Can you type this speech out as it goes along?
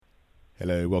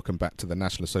Hello, welcome back to the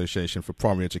National Association for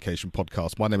Primary Education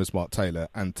podcast. My name is Mark Taylor,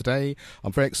 and today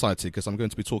I'm very excited because I'm going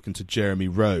to be talking to Jeremy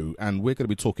Rowe, and we're going to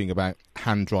be talking about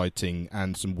handwriting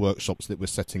and some workshops that we're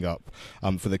setting up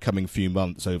for the coming few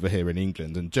months over here in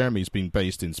England. And Jeremy's been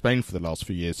based in Spain for the last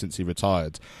few years since he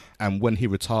retired. And when he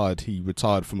retired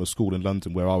from a school in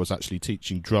London where I was actually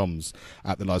teaching drums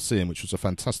at the Lyceum, which was a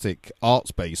fantastic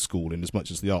arts-based school, in as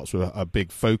much as the arts were a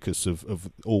big focus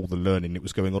of all the learning that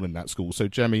was going on in that school. So,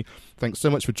 Jeremy, thanks so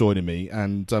much for joining me,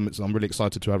 and I'm really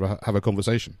excited to have a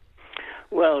conversation.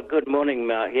 Well, good morning,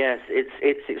 Mark. Yes,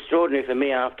 it's extraordinary for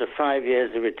me after 5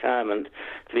 years of retirement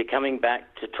to be coming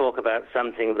back to talk about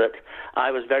something that I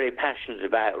was very passionate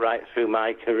about right through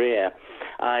my career.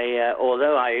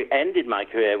 Although I ended my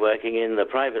career working in the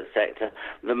private sector,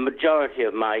 the majority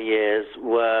of my years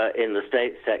were in the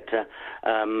state sector.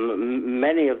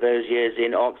 Many of those years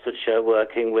in Oxfordshire,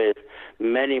 working with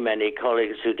many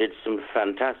colleagues who did some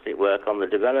fantastic work on the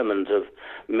development of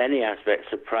many aspects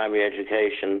of primary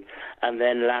education, and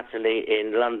then latterly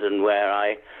in London, where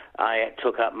I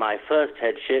took up my first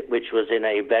headship, which was in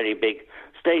a very big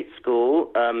state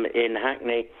school in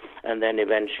Hackney, and then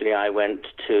eventually I went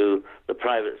to the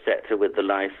private sector with the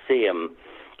Lyceum.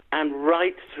 And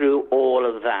right through all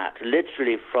of that,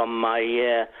 literally from my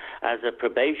year as a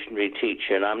probationary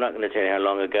teacher, and I'm not going to tell you how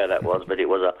long ago that was, but it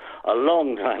was a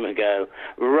long time ago,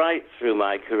 right through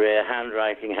my career,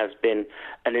 handwriting has been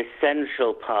an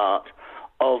essential part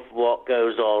of what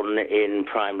goes on in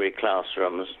primary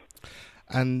classrooms.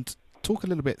 And talk a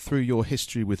little bit through your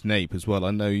history with NAPE as well.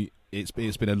 I know it's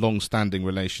been a long-standing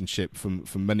relationship from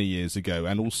many years ago,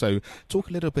 and also talk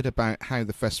a little bit about how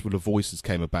the Festival of Voices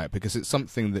came about, because it's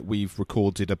something that we've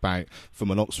recorded about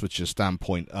from an Oxfordshire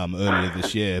standpoint earlier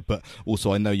this year, but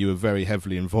also I know you were very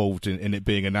heavily involved in it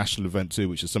being a national event too,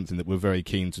 which is something that we're very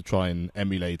keen to try and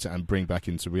emulate and bring back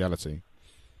into reality.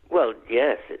 Well,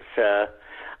 yes,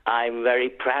 I'm very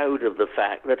proud of the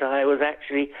fact that I was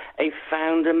actually a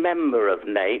founder member of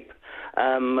NAPE.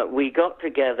 We got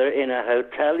together in a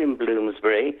hotel in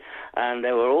Bloomsbury, and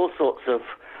there were all sorts of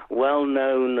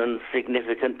well-known and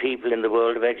significant people in the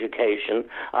world of education.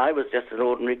 I was just an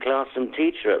ordinary classroom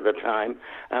teacher at the time,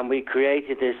 and we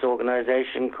created this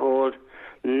organization called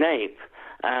NAPE,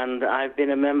 and I've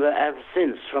been a member ever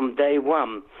since, from day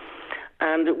one.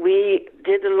 And we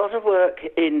did a lot of work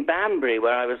in Banbury,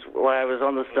 where I was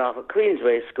on the staff at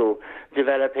Queensway School,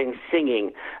 developing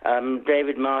singing.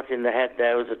 David Martin, the head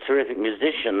there, was a terrific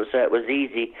musician, so it was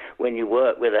easy when you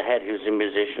work with a head who's a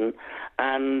musician.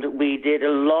 And we did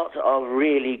a lot of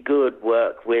really good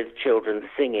work with children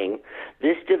singing.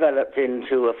 This developed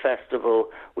into a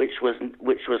festival which was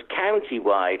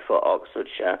county-wide for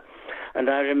Oxfordshire.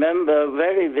 And I remember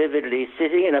very vividly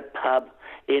sitting in a pub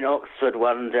in Oxford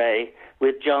one day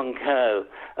with John Coe,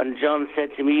 and John said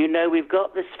to me, we've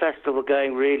got this festival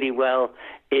going really well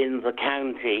in the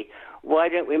county. Why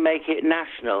don't we make it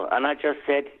national? And I just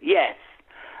said, yes.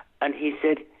 And he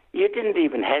said, you didn't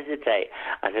even hesitate.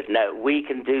 I said, no, we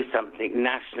can do something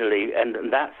nationally, and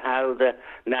that's how the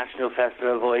National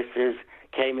Festival of Voices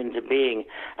came into being.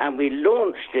 And we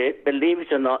launched it, believe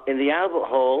it or not, in the Albert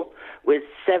Hall with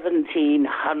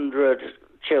 1,700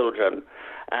 children.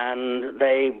 And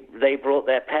they brought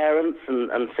their parents,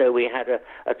 and so we had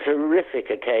a terrific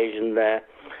occasion there.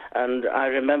 And I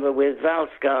remember with Val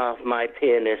Scarf, my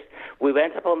pianist, we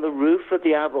went up on the roof of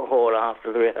the Albert Hall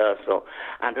after the rehearsal,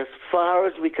 and as far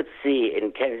as we could see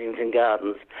in Kensington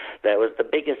Gardens, there was the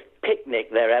biggest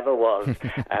picnic there ever was,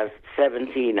 as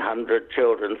 1,700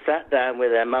 children sat down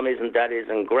with their mummies and daddies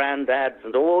and granddads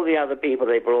and all the other people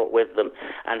they brought with them,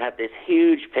 and had this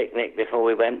huge picnic before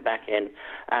we went back in,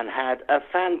 and had a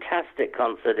fantastic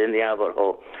concert in the Albert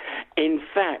Hall. In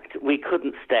fact, we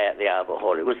couldn't stay at the Albert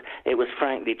Hall. It was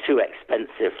frankly too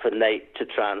expensive for NAPE to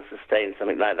try and sustain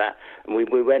something like that. And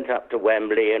we went up to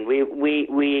Wembley, and we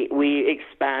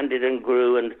expanded and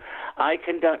grew. And I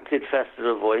conducted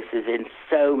Festival of Voices in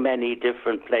so many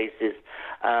different places,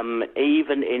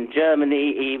 even in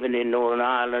Germany, even in Northern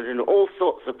Ireland, in all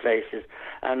sorts of places.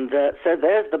 And so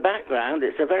there's the background.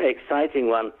 It's a very exciting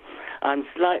one. I'm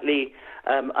slightly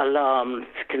alarmed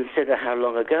to consider how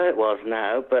long ago it was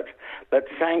now, but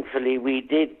thankfully we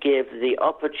did give the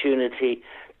opportunity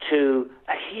to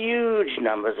huge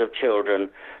numbers of children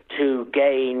to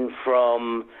gain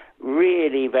from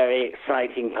really very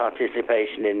exciting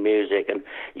participation in music. And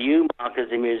you, Mark,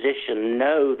 as a musician,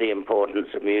 know the importance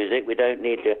of music. We don't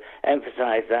need to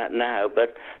emphasize that now,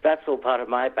 but that's all part of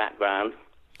my background.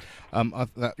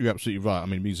 You're absolutely right. I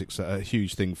mean, music's a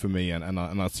huge thing for me, and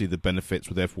I see the benefits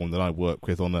with everyone that I work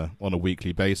with on a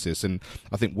weekly basis. And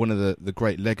I think one of the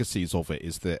great legacies of it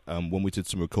is that when we did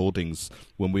some recordings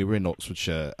when we were in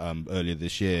Oxfordshire earlier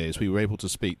this year, is we were able to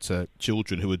speak to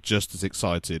children who were just as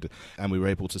excited, and we were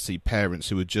able to see parents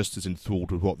who were just as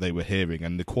enthralled with what they were hearing,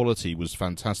 and the quality was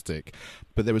fantastic.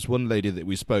 But there was one lady that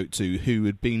we spoke to who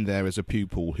had been there as a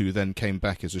pupil, who then came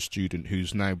back as a student,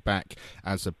 who's now back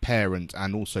as a parent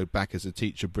and also back as a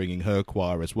teacher bringing her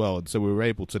choir as well. And so we were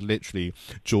able to literally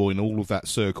join all of that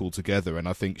circle together, and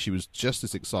I think she was just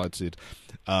as excited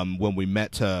when we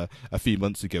met her a few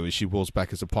months ago as she was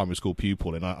back as a primary school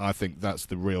pupil. And I think that's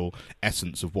the real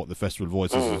essence of what the Festival of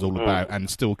Voices is all about, and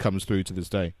still comes through to this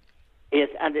day. Yes,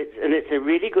 and it's a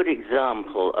really good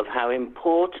example of how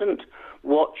important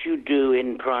what you do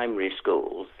in primary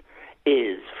schools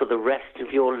is for the rest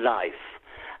of your life.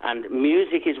 And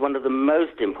music is one of the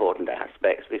most important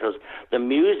aspects, because the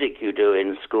music you do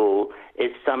in school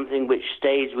is something which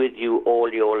stays with you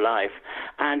all your life.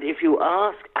 And if you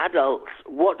ask adults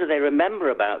what do they remember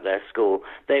about their school,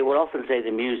 they will often say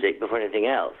the music before anything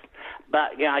else.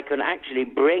 But I can actually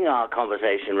bring our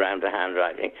conversation around to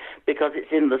handwriting, because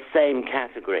it's in the same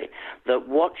category, that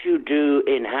what you do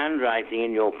in handwriting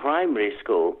in your primary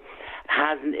school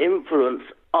has an influence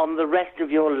on the rest of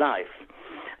your life.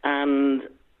 And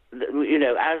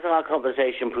as our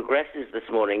conversation progresses this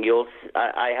morning,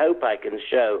 I hope I can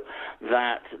show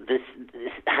that this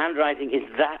handwriting is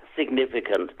that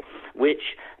significant, which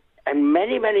and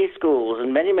many schools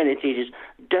and many teachers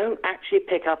don't actually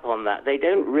pick up on that. They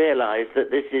don't realize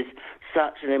that this is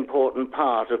such an important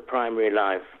part of primary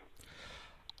life.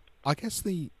 I guess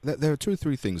there are two or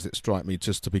three things that strike me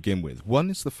just to begin with.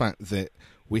 One is the fact that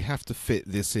we have to fit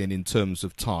this in terms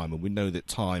of time, and we know that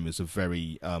time is a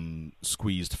very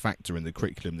squeezed factor in the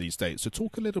curriculum these days. So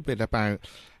talk a little bit about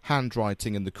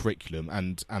handwriting and the curriculum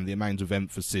and the amount of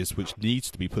emphasis which needs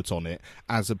to be put on it,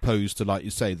 as opposed to, like you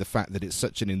say, the fact that it's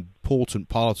such an important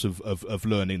part of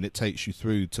learning that takes you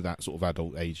through to that sort of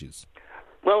adult ages.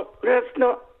 Well, that's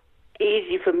not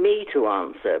easy for me to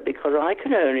answer, because I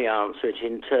can only answer it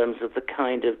in terms of the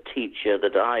kind of teacher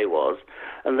that I was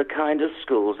and the kind of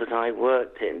schools that I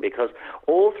worked in, because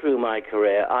all through my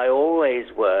career I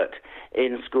always worked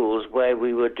in schools where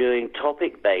we were doing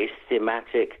topic-based,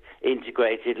 thematic,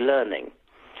 integrated learning.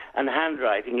 And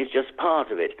handwriting is just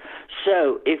part of it.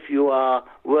 So if you are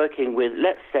working with,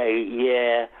 let's say,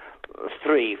 year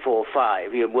 3, 4,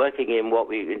 5, you're working in what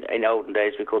we, in olden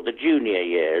days, we called the junior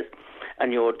years,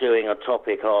 and you're doing a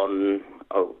topic on,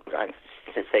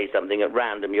 to say something at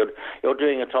random, you're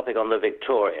doing a topic on the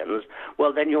Victorians,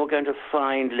 well, then you're going to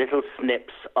find little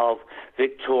snips of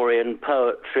Victorian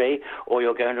poetry, or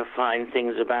you're going to find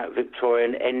things about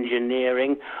Victorian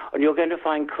engineering, and you're going to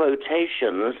find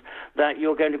quotations that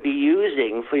you're going to be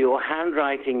using for your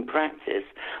handwriting practice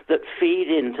that feed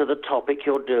into the topic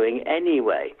you're doing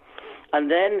anyway.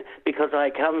 And then, because I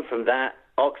come from that,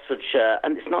 Oxfordshire,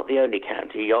 and it's not the only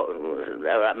county,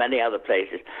 there are many other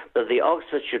places, but the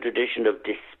Oxfordshire tradition of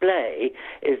display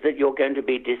is that you're going to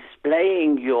be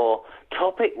displaying your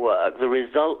topic work, the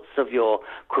results of your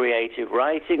creative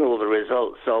writing, or the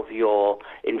results of your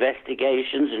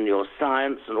investigations and your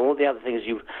science and all the other things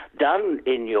you've done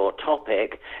in your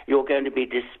topic. You're going to be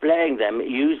displaying them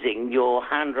using your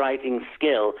handwriting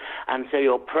skill, and so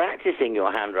you're practicing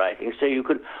your handwriting so you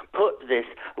can put this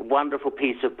wonderful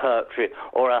piece of poetry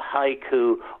or a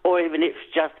haiku, or even if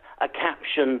it's just a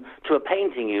caption to a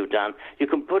painting you've done, you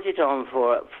can put it on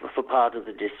for part of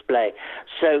the display.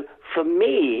 So for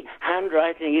me,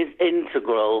 handwriting is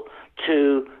integral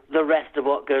to the rest of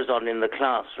what goes on in the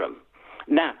classroom.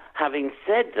 Now, having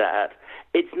said that,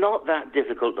 it's not that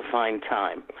difficult to find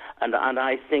time, and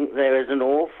I think there is an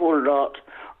awful lot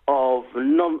of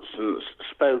nonsense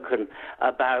spoken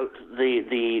about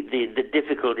the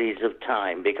difficulties of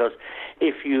time, because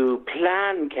if you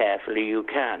plan carefully, you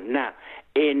can. Now,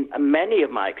 in many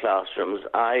of my classrooms,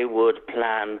 I would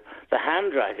plan the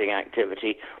handwriting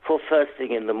activity for first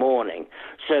thing in the morning.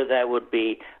 So there would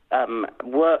be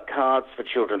work cards for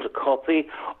children to copy,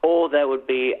 or there would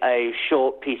be a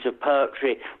short piece of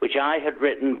poetry which I had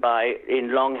written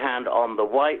in longhand on the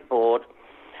whiteboard,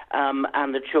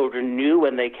 and the children knew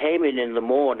when they came in the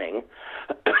morning,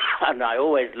 and I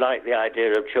always liked the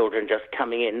idea of children just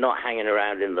coming in, not hanging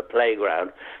around in the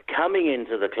playground, coming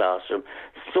into the classroom,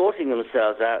 sorting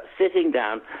themselves out, sitting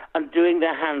down and doing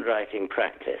their handwriting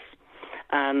practice.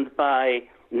 And by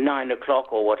 9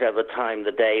 o'clock or whatever time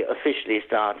the day officially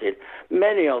started,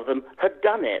 many of them had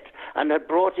done it and had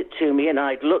brought it to me, and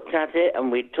I'd looked at it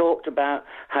and we'd talked about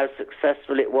how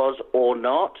successful it was or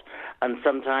not. And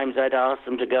sometimes I'd ask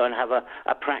them to go and have a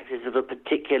practice of a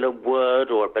particular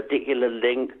word or a particular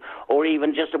link, or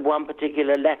even just one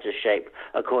particular letter shape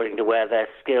according to where their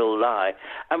skill lie.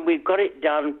 And we got it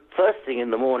done first thing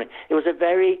in the morning. It was a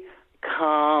very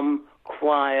calm,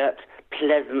 quiet,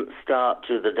 pleasant start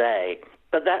to the day.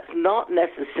 But that's not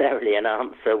necessarily an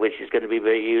answer which is going to be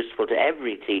very useful to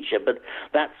every teacher, but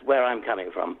that's where I'm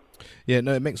coming from. Yeah,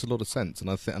 no, it makes a lot of sense, and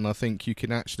I think you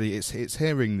can actually it's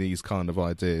hearing these kind of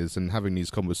ideas and having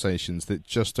these conversations that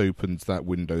just opens that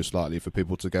window slightly for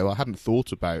people to go, I hadn't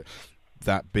thought about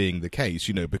that being the case,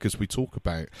 because we talk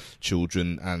about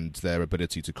children and their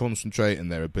ability to concentrate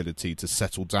and their ability to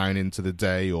settle down into the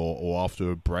day or after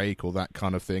a break or that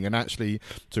kind of thing, and actually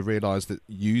to realise that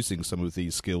using some of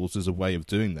these skills as a way of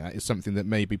doing that is something that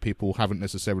maybe people haven't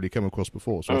necessarily come across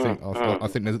before. So I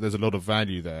think there's a lot of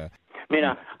value there.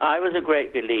 I was a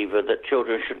great believer that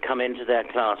children should come into their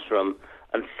classroom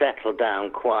and settle down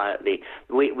quietly.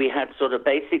 We had sort of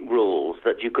basic rules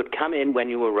that you could come in when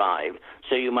you arrived.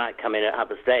 So you might come in at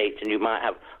 8:30 and you might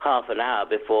have half an hour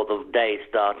before the day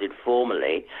started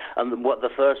formally. And what the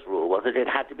first rule was that it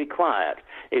had to be quiet.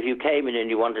 If you came in and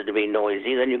you wanted to be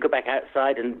noisy, then you go back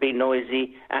outside and be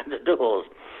noisy at the doors.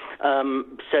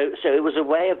 So it was a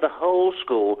way of the whole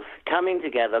school coming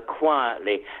together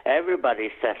quietly. Everybody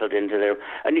settled into their...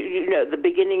 And, the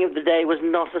beginning of the day was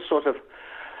not a sort of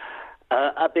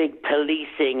a big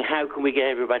policing, how can we get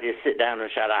everybody to sit down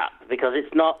and shut up? Because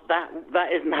it's not that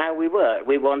isn't how we work.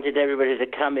 We wanted everybody to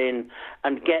come in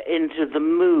and get into the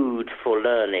mood for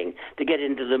learning, to get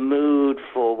into the mood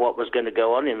for what was going to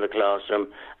go on in the classroom,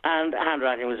 and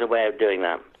handwriting was a way of doing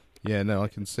that. Yeah, no, I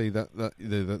can see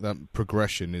that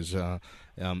progression is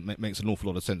makes an awful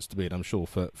lot of sense to me, and I'm sure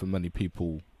for many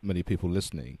people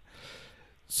listening.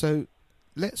 So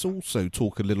let's also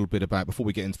talk a little bit about, before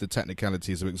we get into the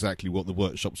technicalities of exactly what the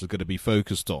workshops are going to be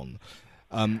focused on.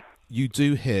 You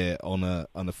do hear on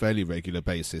a fairly regular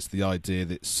basis the idea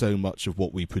that so much of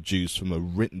what we produce from a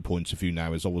written point of view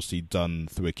now is obviously done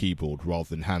through a keyboard rather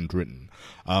than handwritten.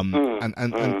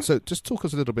 And so just talk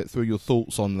us a little bit through your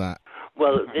thoughts on that.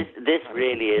 Well, this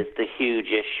really is the huge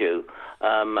issue.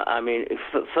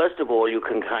 First of all, you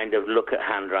can kind of look at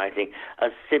handwriting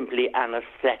as simply an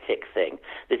aesthetic thing,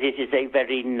 that it is a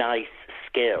very nice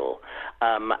skill.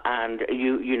 And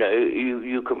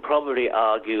you can probably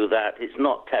argue that it's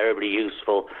not terribly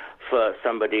useful for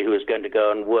somebody who is going to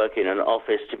go and work in an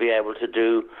office to be able to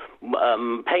do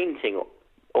painting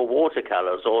or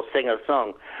watercolors or sing a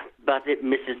song. But it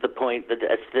misses the point that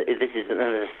this is an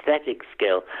aesthetic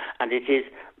skill, and it is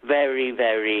very,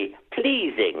 very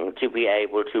pleasing to be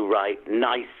able to write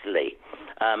nicely.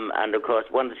 And of course,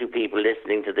 one or two people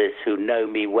listening to this who know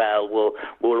me well will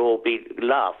all be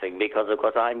laughing, because of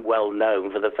course I'm well known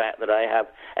for the fact that I have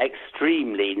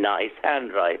extremely nice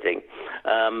handwriting,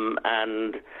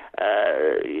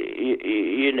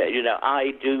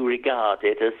 I do regard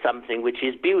it as something which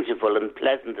is beautiful and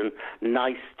pleasant and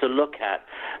nice to look at.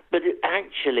 But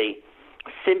actually,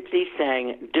 simply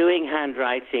saying doing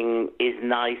handwriting is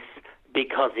nice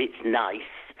because it's nice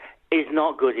is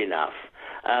not good enough.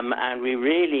 And we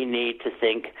really need to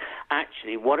think,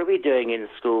 actually, what are we doing in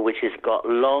school which has got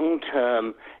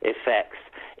long-term effects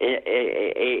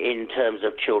in terms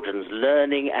of children's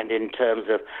learning and in terms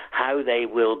of how they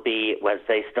will be as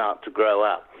they start to grow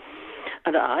up.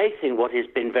 And I think what has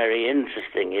been very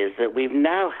interesting is that we've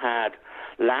now had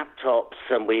laptops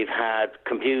and we've had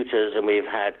computers and we've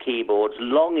had keyboards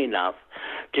long enough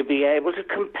to be able to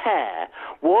compare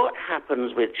what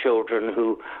happens with children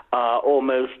who are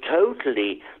almost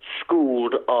totally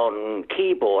schooled on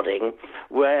keyboarding,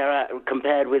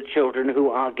 compared with children who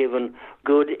are given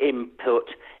good input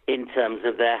in terms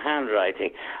of their handwriting.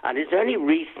 And it's only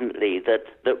recently that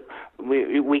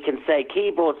we can say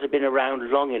keyboards have been around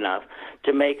long enough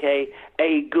to make a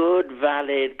good,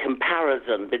 valid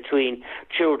comparison between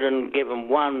children given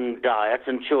one diet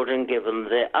and children given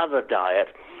the other diet.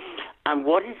 And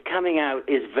what is coming out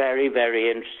is very,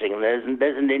 very interesting.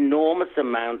 There's an enormous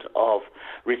amount of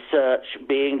research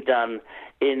being done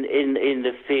in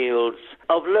the fields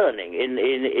of learning, in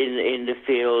the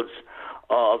fields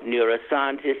of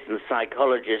neuroscientists and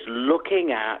psychologists,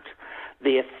 looking at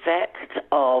the effect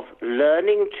of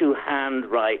learning to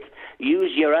handwrite,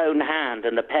 use your own hand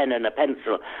and a pen and a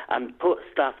pencil and put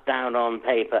stuff down on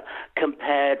paper,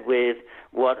 compared with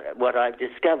what I've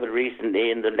discovered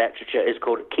recently in the literature is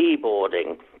called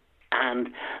keyboarding. And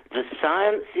the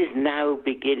science is now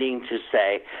beginning to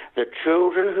say that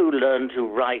children who learn to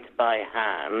write by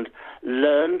hand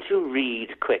learn to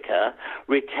read quicker,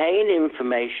 retain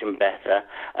information better,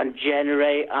 and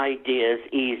generate ideas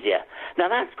easier. Now,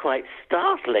 that's quite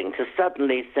startling to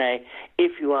suddenly say,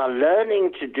 if you are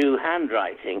learning to do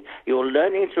handwriting, you're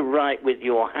learning to write with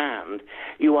your hand,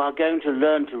 you are going to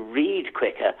learn to read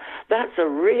quicker. That's a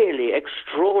really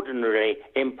extraordinarily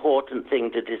important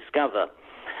thing to discover.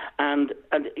 And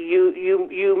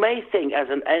you may think,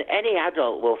 any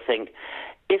adult will think,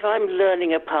 if I'm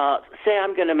learning a part, say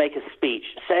I'm going to make a speech,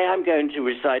 say I'm going to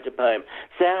recite a poem,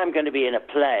 say I'm going to be in a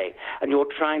play, and you're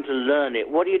trying to learn it,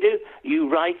 what do? You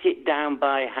write it down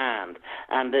by hand.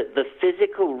 And the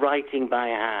physical writing by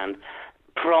hand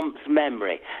prompts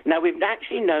memory. Now, we've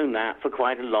actually known that for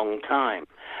quite a long time.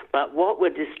 But what we're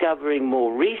discovering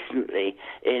more recently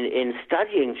in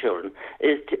studying children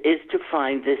is to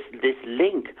find this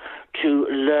link to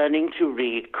learning to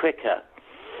read quicker.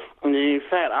 And in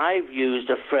fact, I've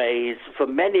used a phrase for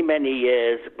many, many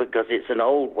years, because it's an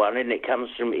old one, and it comes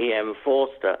from E.M.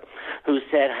 Forster, who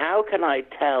said, how can I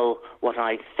tell what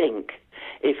I think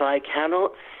if I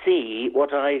cannot see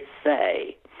what I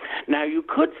say? Now, you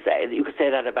could say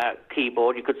that about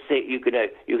keyboard. You could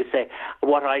say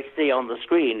what I see on the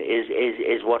screen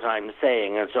is what I'm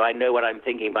saying, and so I know what I'm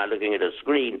thinking by looking at a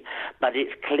screen. But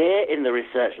it's clear in the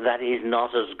research that is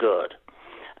not as good,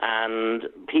 and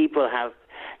people have.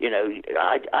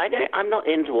 I'm not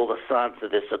into all the science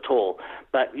of this at all,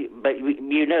 but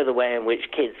you know the way in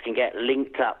which kids can get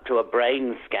linked up to a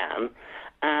brain scan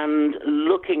and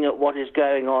looking at what is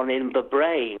going on in the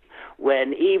brain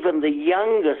when even the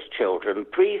youngest children,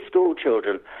 preschool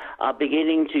children, are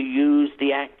beginning to use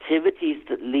the activities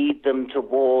that lead them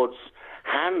towards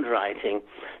handwriting,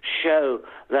 show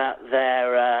that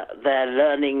they're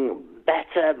learning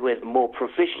better with more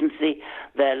proficiency.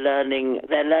 They're learning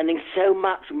so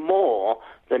much more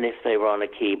than if they were on a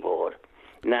keyboard.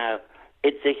 Now,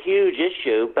 it's a huge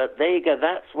issue, but there you go.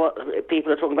 That's what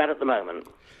people are talking about at the moment.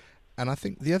 And I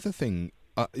think the other thing,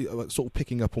 sort of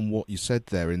picking up on what you said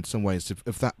there in some ways,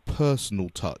 of that personal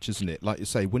touch, isn't it? Like you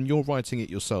say, when you're writing it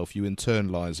yourself, you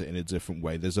internalise it in a different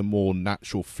way. There's a more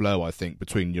natural flow, I think,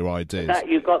 between your ideas.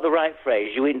 You've got the right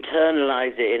phrase. You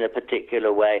internalise it in a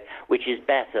particular way, which is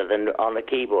better than on a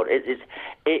keyboard. It's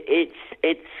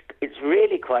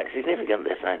really quite significant,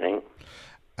 this, I think.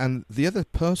 And the other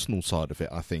personal side of it,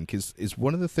 I think, is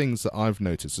one of the things that I've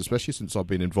noticed, especially since I've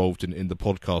been involved in the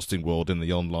podcasting world, in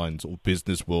the online sort of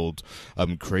business world,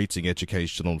 creating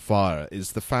Education on Fire,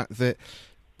 is the fact that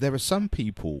there are some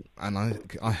people, and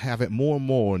I have it more and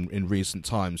more in recent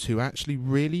times, who actually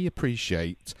really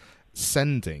appreciate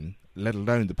sending, let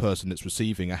alone the person that's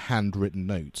receiving, a handwritten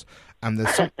note. And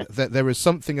there is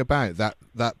something about that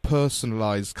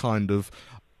personalised kind of.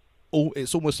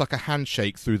 It's almost like a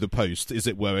handshake through the post, as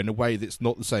it were, in a way that's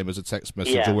not the same as a text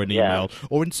message or an email,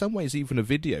 or in some ways even a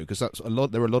video, because there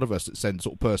are a lot of us that send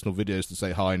sort of personal videos to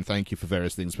say hi and thank you for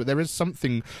various things. But there is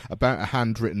something about a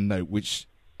handwritten note which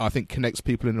I think connects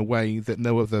people in a way that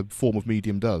no other form of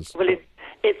medium does. Well,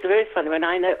 it's very funny when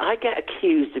I get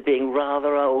accused of being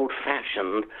rather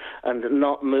old-fashioned and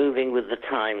not moving with the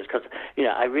times, because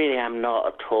I really am not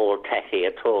at all techie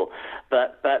at all.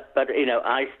 But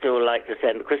I still like to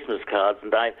send Christmas cards,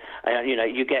 and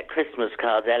you get Christmas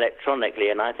cards electronically,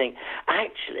 and I think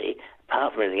actually,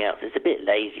 apart from anything else, it's a bit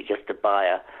lazy just to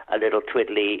buy a little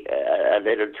twiddly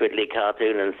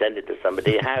cartoon and send it to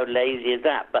somebody. How lazy is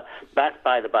that? But that's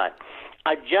by the by.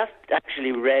 I just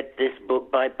actually read this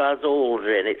book by Buzz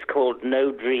Aldrin. It's called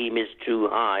No Dream is Too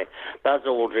High. Buzz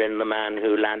Aldrin, the man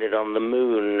who landed on the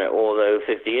moon, although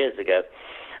 50 years ago.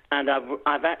 And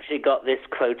I've actually got this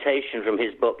quotation from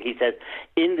his book. He says,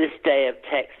 in this day of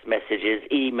text messages,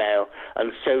 email,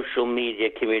 and social media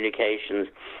communications,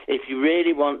 if you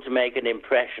really want to make an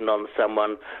impression on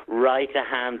someone, write a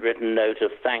handwritten note of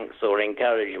thanks or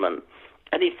encouragement.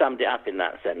 And he summed it up in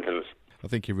that sentence. I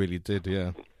think he really did,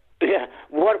 yeah. Yeah,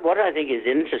 what I think is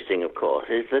interesting, of course,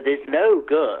 is that it's no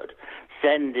good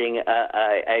sending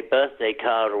a birthday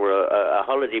card or a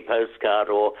holiday postcard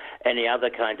or any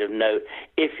other kind of note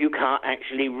if you can't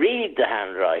actually read the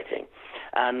handwriting.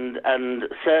 And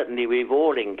certainly we've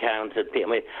all encountered,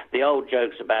 the old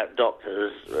jokes about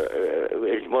doctors,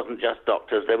 it wasn't just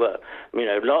doctors, there were,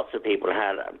 lots of people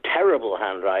had terrible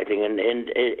handwriting and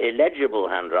illegible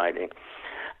handwriting.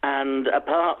 And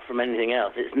apart from anything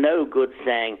else, it's no good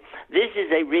saying, this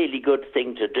is a really good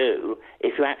thing to do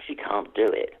if you actually can't do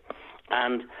it.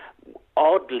 And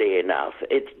oddly enough,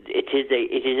 it is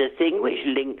a thing which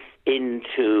links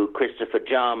into Christopher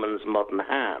Jarman's Modern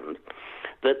Hand,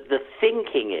 the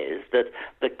thinking is that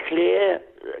the clear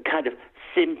kind of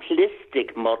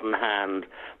simplistic modern hand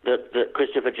that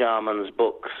Christopher Jarman's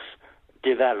books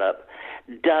develop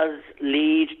does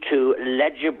lead to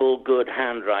legible good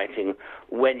handwriting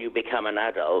when you become an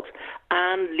adult,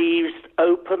 and leaves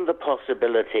open the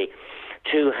possibility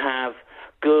to have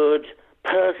good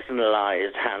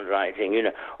personalized handwriting,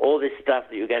 all this stuff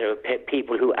that you get of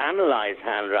people who analyze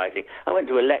handwriting. I went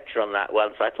to a lecture on that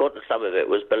once. I thought that some of it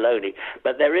was baloney,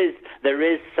 but there is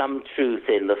some truth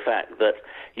in the fact that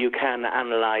you can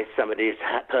analyze somebody's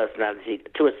personality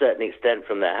to a certain extent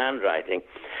from their handwriting,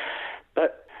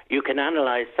 but you can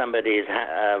analyze somebody's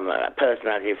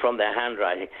personality from their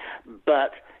handwriting,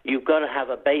 but you've got to have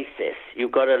a basis.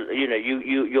 You've got to,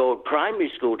 your primary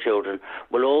school children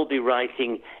will all be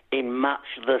writing in much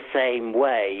the same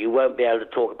way. You won't be able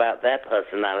to talk about their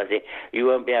personality. You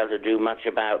won't be able to do much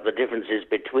about the differences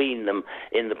between them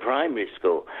in the primary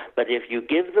school. But if you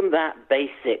give them that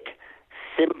basic,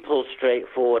 simple,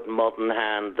 straightforward, modern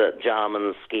hand that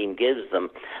Jarman's scheme gives them,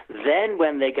 then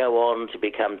when they go on to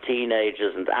become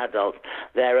teenagers and adults,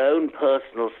 their own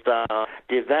personal style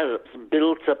develops,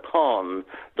 built upon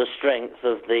the strength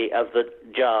of the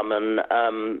Jarman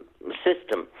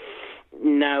system.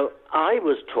 Now, I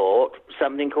was taught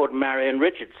something called Marion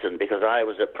Richardson because I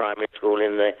was at primary school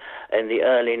in the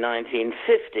early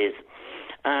 1950s,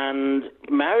 and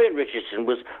Marion Richardson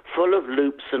was full of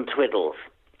loops and twiddles.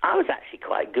 I was actually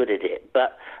quite good at it,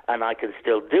 and I can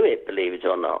still do it, believe it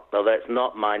or not, although it's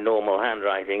not my normal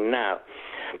handwriting now.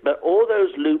 But all those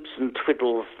loops and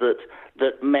twiddles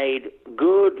that made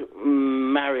good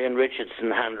Marion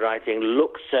Richardson handwriting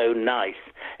look so nice,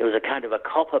 it was a kind of a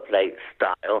copperplate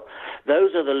style,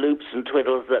 those are the loops and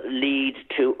twiddles that lead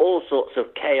to all sorts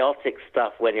of chaotic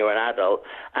stuff when you're an adult,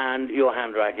 and your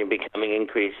handwriting becoming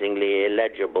increasingly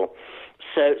illegible.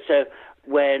 So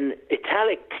when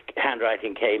italic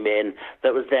handwriting came in,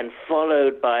 that was then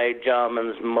followed by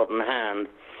Jarman's modern hand,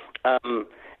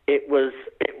 it was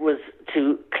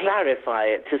to clarify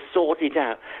it, to sort it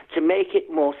out, to make it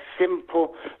more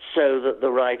simple so that the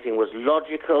writing was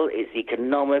logical, it's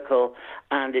economical,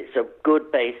 and it's a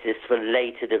good basis for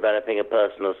later developing a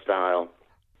personal style.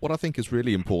 What I think is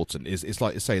really important is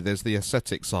like you say, there's the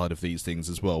aesthetic side of these things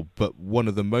as well, but one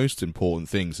of the most important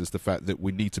things is the fact that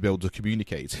we need to be able to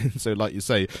communicate. So like you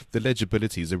say, the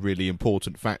legibility is a really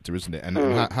important factor, isn't it? And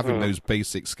having those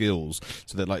basic skills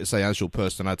so that, like you say, as your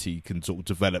personality can sort of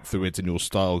develop through it and your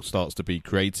style starts to be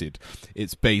created,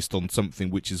 it's based on something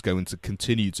which is going to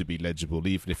continue to be legible,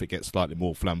 even if it gets slightly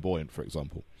more flamboyant, for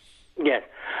example. Yes.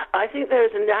 I think there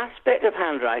is an aspect of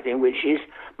handwriting which is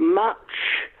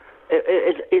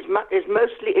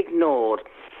mostly ignored,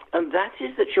 and that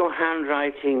is that your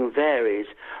handwriting varies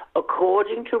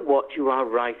according to what you are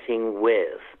writing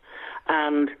with.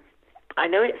 And I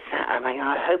know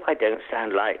I hope I don't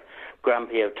sound like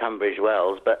Grumpy of Tunbridge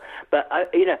Wells, but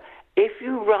if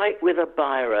you write with a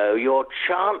biro, your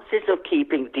chances of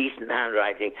keeping decent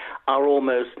handwriting are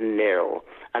almost nil,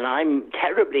 and I'm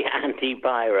terribly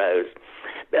anti-biros.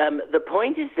 The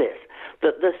point is this,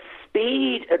 that the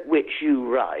speed at which you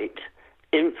write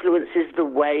influences the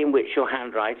way in which your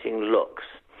handwriting looks.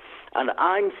 And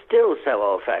I'm still so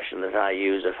old-fashioned that I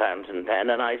use a fountain pen,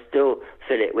 and I still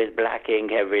fill it with black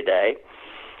ink every day.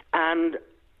 And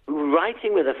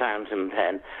writing with a fountain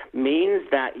pen means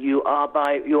that you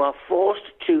are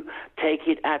forced to take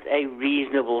it at a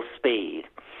reasonable speed.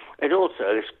 It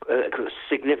also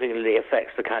significantly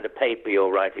affects the kind of paper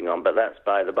you're writing on, but that's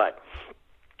by the by.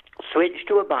 Switch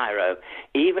to a biro,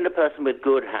 even a person with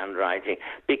good handwriting,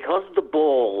 because the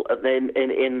ball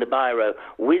in the biro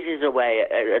whizzes away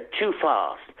too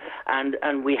fast,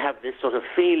 and we have this sort of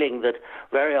feeling that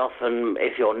very often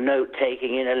if you're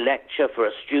note-taking in a lecture for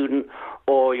a student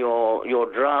or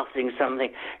you're drafting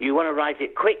something, you want to write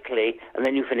it quickly, and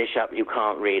then you finish up, you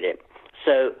can't read it.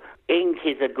 So ink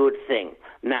is a good thing.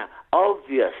 Now,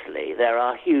 obviously, there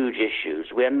are huge issues.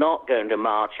 We're not going to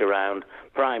march around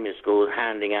primary schools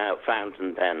handing out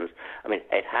fountain pens. I mean,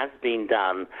 it has been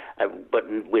done, but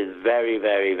with very,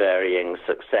 very varying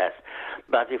success.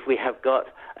 But if we have got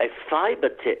a fiber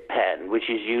tip pen, which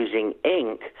is using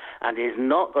ink and is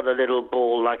not got a little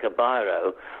ball like a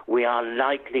biro, we are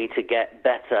likely to get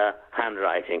better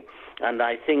handwriting. And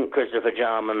I think Christopher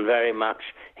Jarman very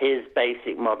much, his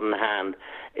basic modern hand,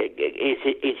 it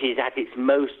is at its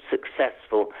most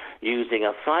successful using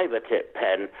a fiber tip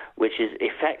pen, which is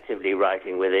effectively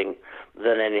writing with ink,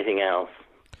 than anything else.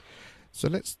 So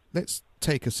let's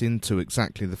take us into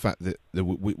exactly the fact that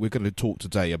we're going to talk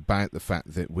today about the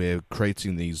fact that we're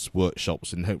creating these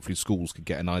workshops, and hopefully schools can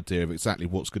get an idea of exactly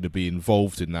what's going to be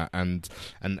involved in that, and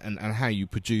how you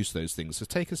produce those things. So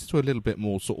take us into a little bit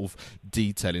more sort of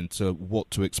detail into what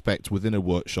to expect within a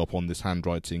workshop on this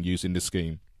handwriting using the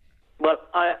scheme. Well,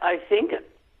 I think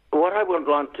what I would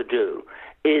want to do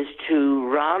is to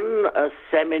run a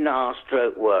seminar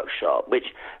stroke workshop, which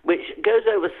goes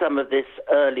over some of this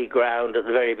early ground at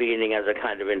the very beginning as a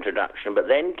kind of introduction, but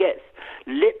then gets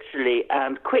literally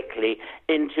and quickly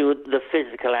into the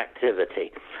physical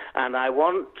activity. And I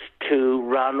want to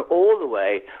run all the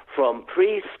way from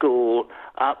preschool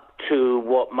up to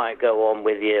what might go on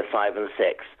with year 5 and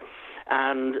 6.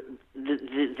 And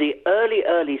the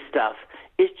early stuff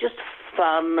is just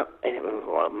fun.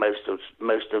 Well, most of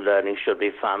learning should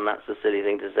be fun. That's a silly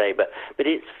thing to say, but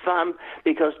it's fun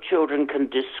because children can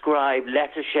describe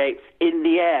letter shapes in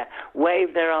the air,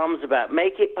 wave their arms about,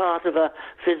 make it part of a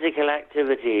physical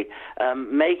activity,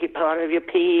 make it part of your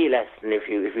PE lesson if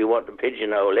you want to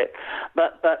pigeonhole it.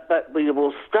 But we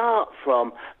will start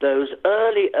from those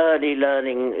early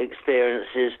learning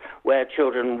experiences where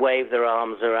children wave their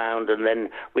arms around, and then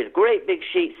with great big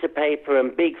sheets of paper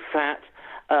and big fat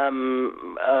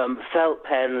felt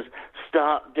pens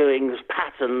start doing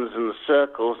patterns and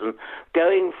circles, and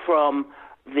going from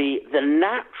the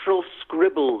natural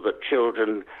scribble that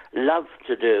children love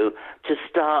to do to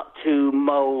start to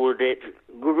mould it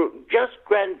just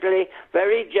gently,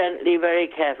 very gently, very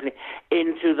carefully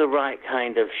into the right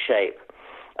kind of shape.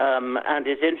 And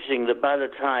it's interesting that by the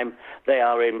time they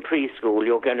are in preschool,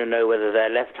 you're going to know whether they're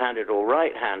left-handed or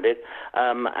right-handed,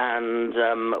 and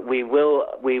we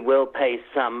will pay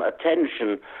some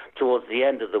attention towards the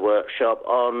end of the workshop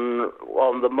on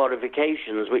the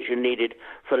modifications which are needed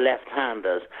for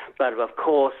left-handers. But of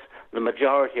course, the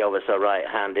majority of us are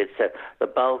right-handed, so the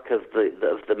bulk of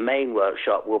the main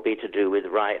workshop will be to do with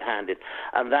right-handed,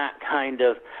 and that kind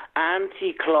of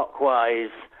anti-clockwise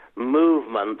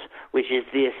movement, which is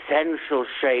the essential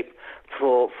shape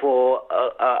for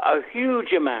a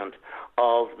huge amount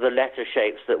of the letter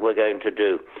shapes that we're going to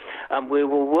do. We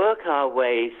will work our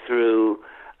way through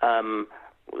large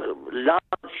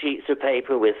sheets of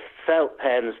paper with felt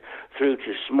pens through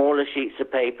to smaller sheets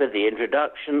of paper, the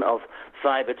introduction of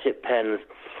fiber tip pens,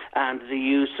 and the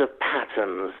use of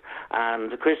patterns.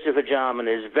 And Christopher Jarman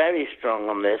is very strong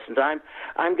on this, and I'm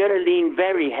going to lean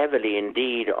very heavily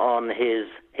indeed on his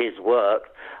work.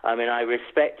 I mean, I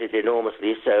respect it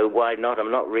enormously, so why not?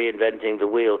 I'm not reinventing the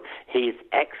wheel. He's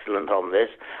excellent on this.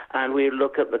 And we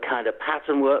look at the kind of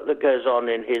pattern work that goes on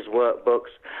in his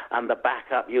workbooks and the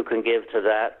backup you can give to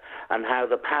that, and how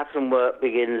the pattern work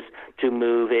begins to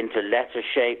move into letter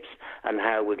shapes, and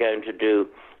how we're going to do,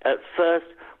 at first,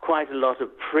 quite a lot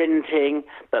of printing,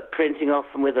 but printing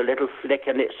often with a little flick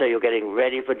in it so you're getting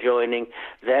ready for joining.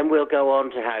 Then we'll go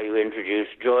on to how you introduce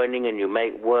joining and you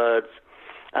make words.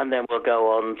 And then we'll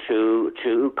go on to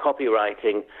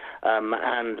copywriting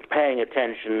and paying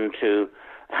attention to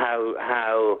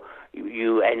how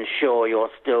you ensure you're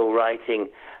still writing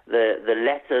the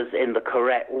letters in the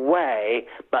correct way,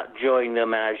 but join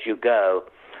them as you go.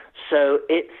 So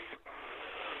it's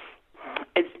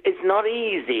not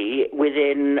easy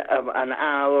within an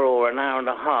hour or an hour and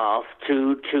a half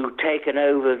to take an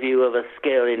overview of a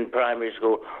skill in primary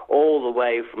school all the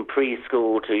way from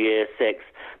preschool to year 6,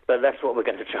 but that's what we're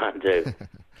going to try and do.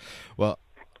 Well,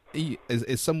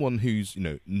 as someone who's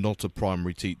not a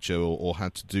primary teacher or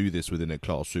had to do this within a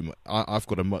classroom, I've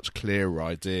got a much clearer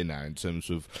idea now in terms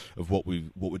of what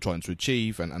we're trying to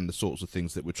achieve and the sorts of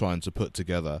things that we're trying to put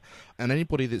together. And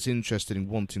anybody that's interested in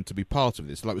wanting to be part of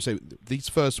this, like we say, these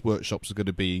first workshops are going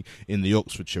to be in the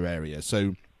Oxfordshire area,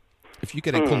 so if you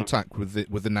get in contact with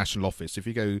the National Office, if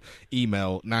you go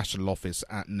email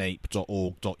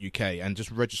nationaloffice@nape.org.uk and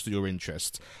just register your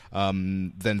interest,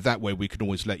 then that way we can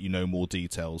always let you know more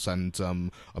details, and I'm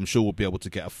sure we'll be able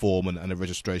to get a form and a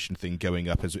registration thing going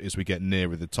up as we get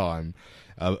nearer the time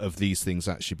of these things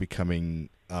actually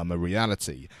becoming a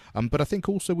reality. But I think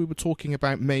also we were talking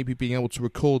about maybe being able to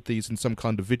record these in some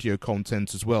kind of video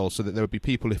content as well, so that there would be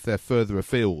people, if they're further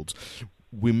afield,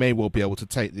 we may well be able to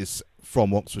take this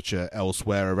from Oxfordshire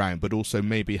elsewhere around, but also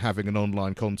maybe having an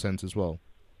online content as well.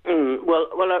 Well,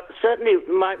 certainly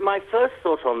my first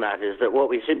thought on that is that what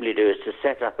we simply do is to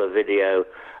set up a video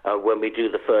when we do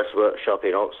the first workshop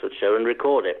in Oxfordshire and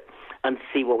record it and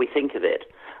see what we think of it.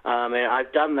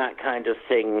 I've done that kind of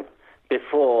thing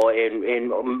before in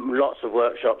lots of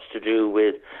workshops to do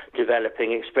with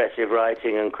developing expressive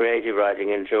writing and creative writing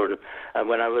in children. And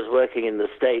when I was working in the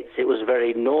States, it was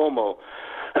very normal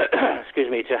excuse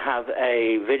me, to have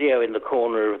a video in the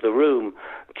corner of the room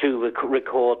to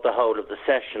record the whole of the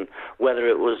session, whether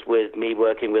it was with me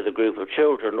working with a group of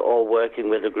children or working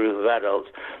with a group of adults.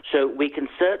 So we can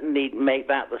certainly make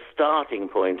that the starting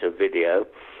point of video.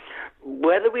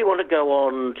 Whether we want to go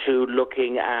on to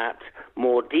looking at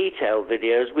more detailed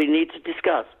videos, we need to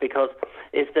discuss, because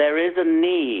if there is a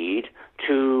need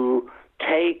to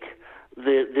take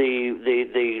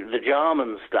the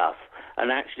Jarman stuff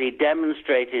and actually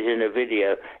demonstrate it in a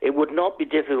video, it would not be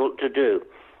difficult to do.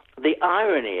 The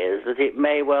irony is that it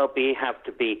may well have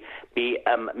to be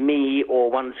me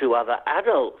or 1 or 2 other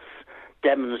adults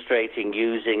demonstrating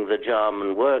using the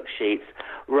Jarman worksheets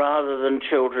rather than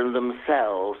children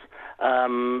themselves.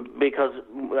 Because,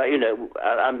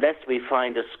 unless we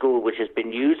find a school which has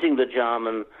been using the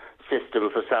Jarman system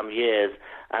for some years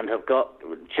and have got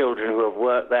children who have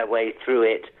worked their way through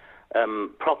it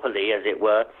properly, as it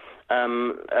were,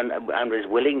 and is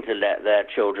willing to let their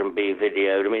children be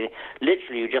videoed. I mean,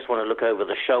 literally, you just want to look over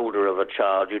the shoulder of a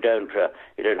child. You don't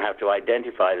have to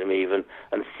identify them even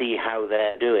and see how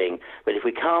they're doing. But if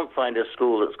we can't find a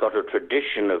school that's got a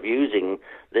tradition of using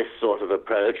this sort of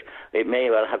approach, it may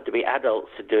well have to be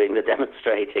adults doing the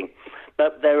demonstrating.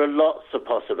 But there are lots of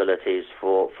possibilities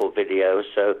for video.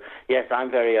 So yes, I'm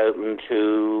very open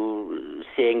to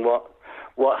seeing what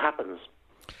happens.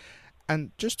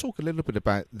 And just talk a little bit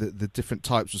about the different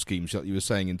types of schemes that you were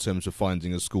saying in terms of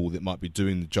finding a school that might be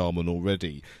doing the Jarman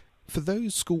already. For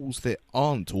those schools that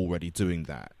aren't already doing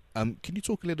that, can you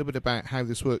talk a little bit about how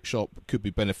this workshop could be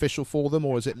beneficial for them,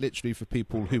 or is it literally for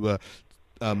people who are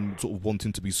sort of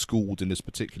wanting to be schooled in this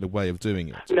particular way of doing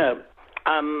it? No,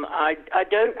 I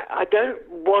don't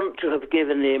want to have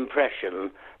given the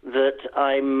impression that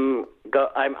I'm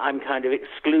kind of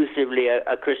exclusively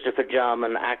a Christopher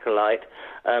Jarman acolyte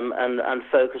and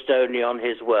focused only on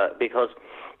his work, because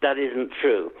that isn't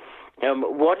true.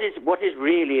 What is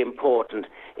really important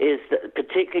is that,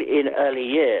 particularly in early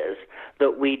years,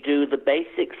 that we do the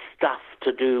basic stuff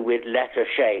to do with letter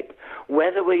shape,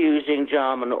 whether we're using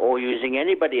Jarman or using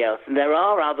anybody else. And there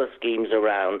are other schemes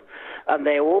around, and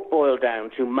they all boil down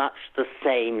to much the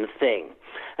same thing.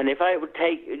 And if I would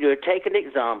take an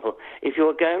example, if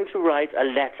you're going to write a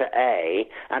letter A,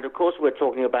 and of course we're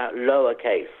talking about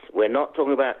lowercase, we're not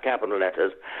talking about capital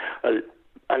letters, a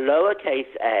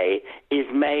lowercase a is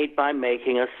made by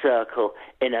making a circle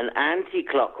in an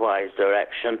anti-clockwise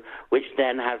direction, which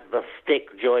then has the stick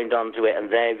joined onto it,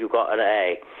 and there you've got an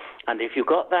A. And if you've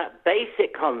got that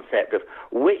basic concept of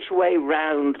which way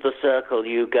round the circle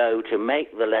you go to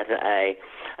make the letter A,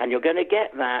 and you're going to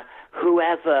get that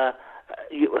whosoever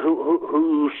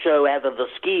the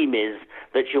scheme is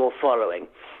that you're following.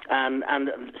 And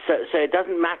so it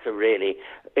doesn't matter really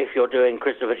if you're doing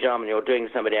Christopher Jarman or doing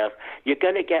somebody else. You're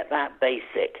going to get that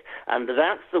basic. And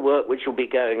that's the work which will be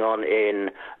going on in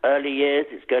early years.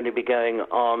 It's going to be going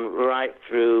on right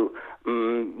through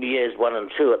years 1 and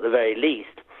 2 at the very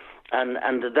least. And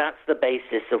that's the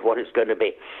basis of what it's going to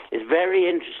be. It's very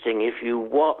interesting if you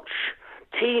watch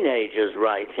teenagers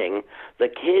writing, the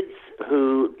kids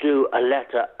who do a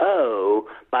letter O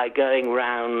by going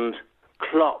round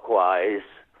clockwise,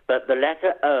 but the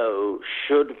letter O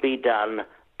should be done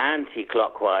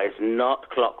anti-clockwise, not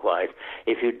clockwise.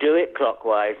 If you do it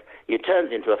clockwise, it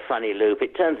turns into a funny loop,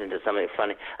 it turns into something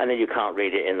funny, and then you can't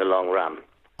read it in the long run.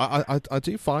 I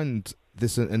do find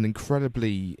this an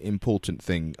incredibly important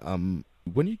thing.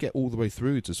 When you get all the way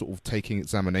through to sort of taking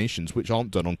examinations, which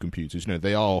aren't done on computers,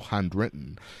 they are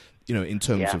handwritten, in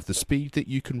terms of the speed that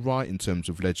you can write, in terms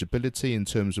of legibility, in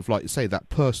terms of, like you say, that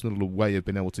personal way of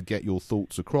being able to get your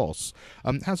thoughts across,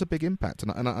 has a big impact.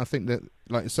 And I think that,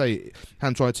 like I say,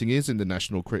 handwriting is in the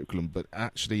national curriculum, but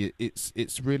actually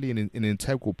it's really an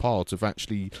integral part of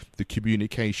actually the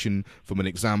communication from an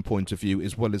exam point of view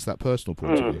as well as that personal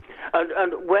point of view.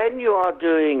 And when you are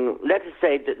doing, let us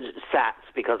say,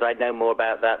 SATs, because I know more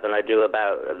about that than I do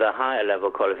about the higher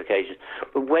level qualifications,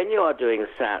 but when you are doing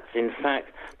SATs, in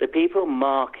fact, the people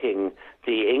marking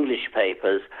the English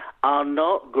papers are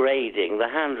not grading the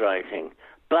handwriting.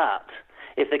 But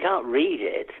if they can't read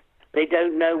it, they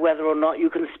don't know whether or not you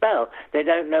can spell. They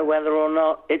don't know whether or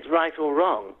not it's right or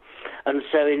wrong. And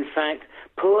so, in fact,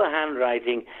 poor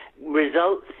handwriting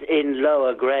results in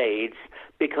lower grades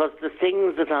because the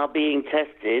things that are being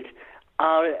tested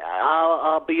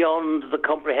are beyond the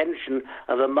comprehension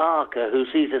of a marker who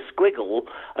sees a squiggle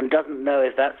and doesn't know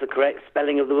if that's the correct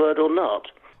spelling of the word or not.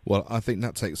 Well, I think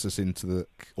that takes us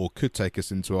could take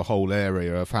us into a whole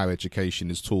area of how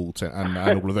education is taught and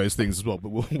all of those things as well. But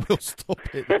we'll stop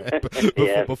it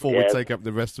there before we take up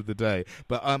the rest of the day.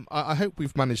 But I hope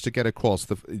we've managed to get across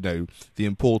the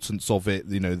importance of it,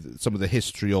 some of the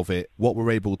history of it, what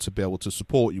we're able to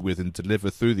support you with and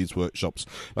deliver through these workshops.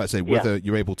 Like I say, whether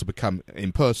you're able to become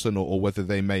in person or whether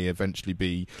they may eventually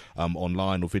be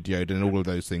online or videoed, and all of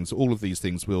those things. All of these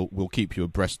things we'll keep you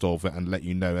abreast of and let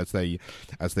you know as they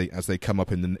come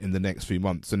up in the next few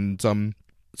months. And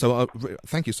so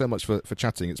thank you so much for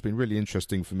chatting. It's been really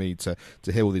interesting for me to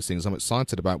hear all these things. I'm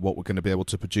excited about what we're going to be able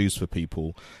to produce for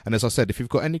people. And as I said, if you've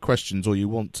got any questions or you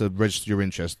want to register your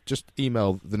interest, just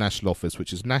email the National Office,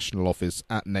 which is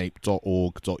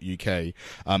nationaloffice@nape.org.uk,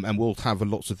 and we'll have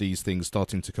lots of these things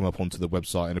starting to come up onto the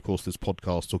website. And of course, this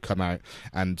podcast will come out,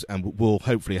 and we'll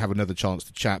hopefully have another chance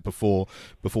to chat before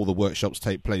the workshops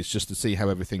take place, just to see how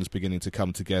everything's beginning to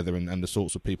come together and the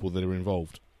sorts of people that are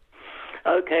involved.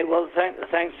 Okay, well,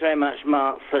 thanks very much,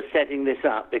 Mark, for setting this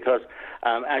up, because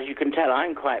as you can tell,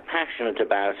 I'm quite passionate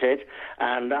about it,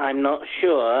 and I'm not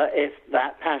sure if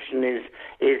that passion is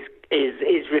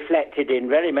reflected in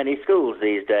very many schools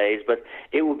these days, but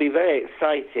it would be very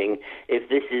exciting if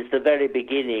this is the very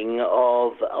beginning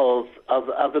of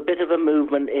a bit of a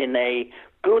movement in a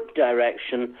good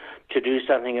direction to do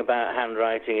something about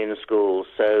handwriting in schools.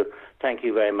 So thank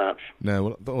you very much.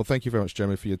 No, well, thank you very much,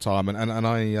 Jeremy, for your time.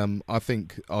 And I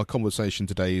think our conversation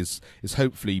today is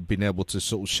hopefully being able to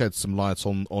sort of shed some light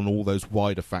on all those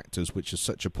wider factors, which is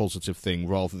such a positive thing,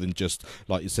 rather than just,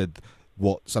 like you said,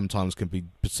 what sometimes can be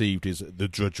perceived as the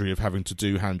drudgery of having to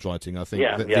do handwriting. I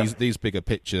think these bigger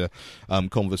picture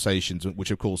conversations,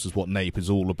 which of course is what NAPE is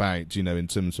all about, in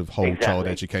terms of whole child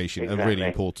education, are really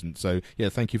important. So,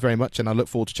 thank you very much, and I look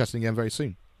forward to chatting again very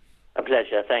soon. A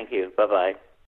pleasure. Thank you. Bye-bye.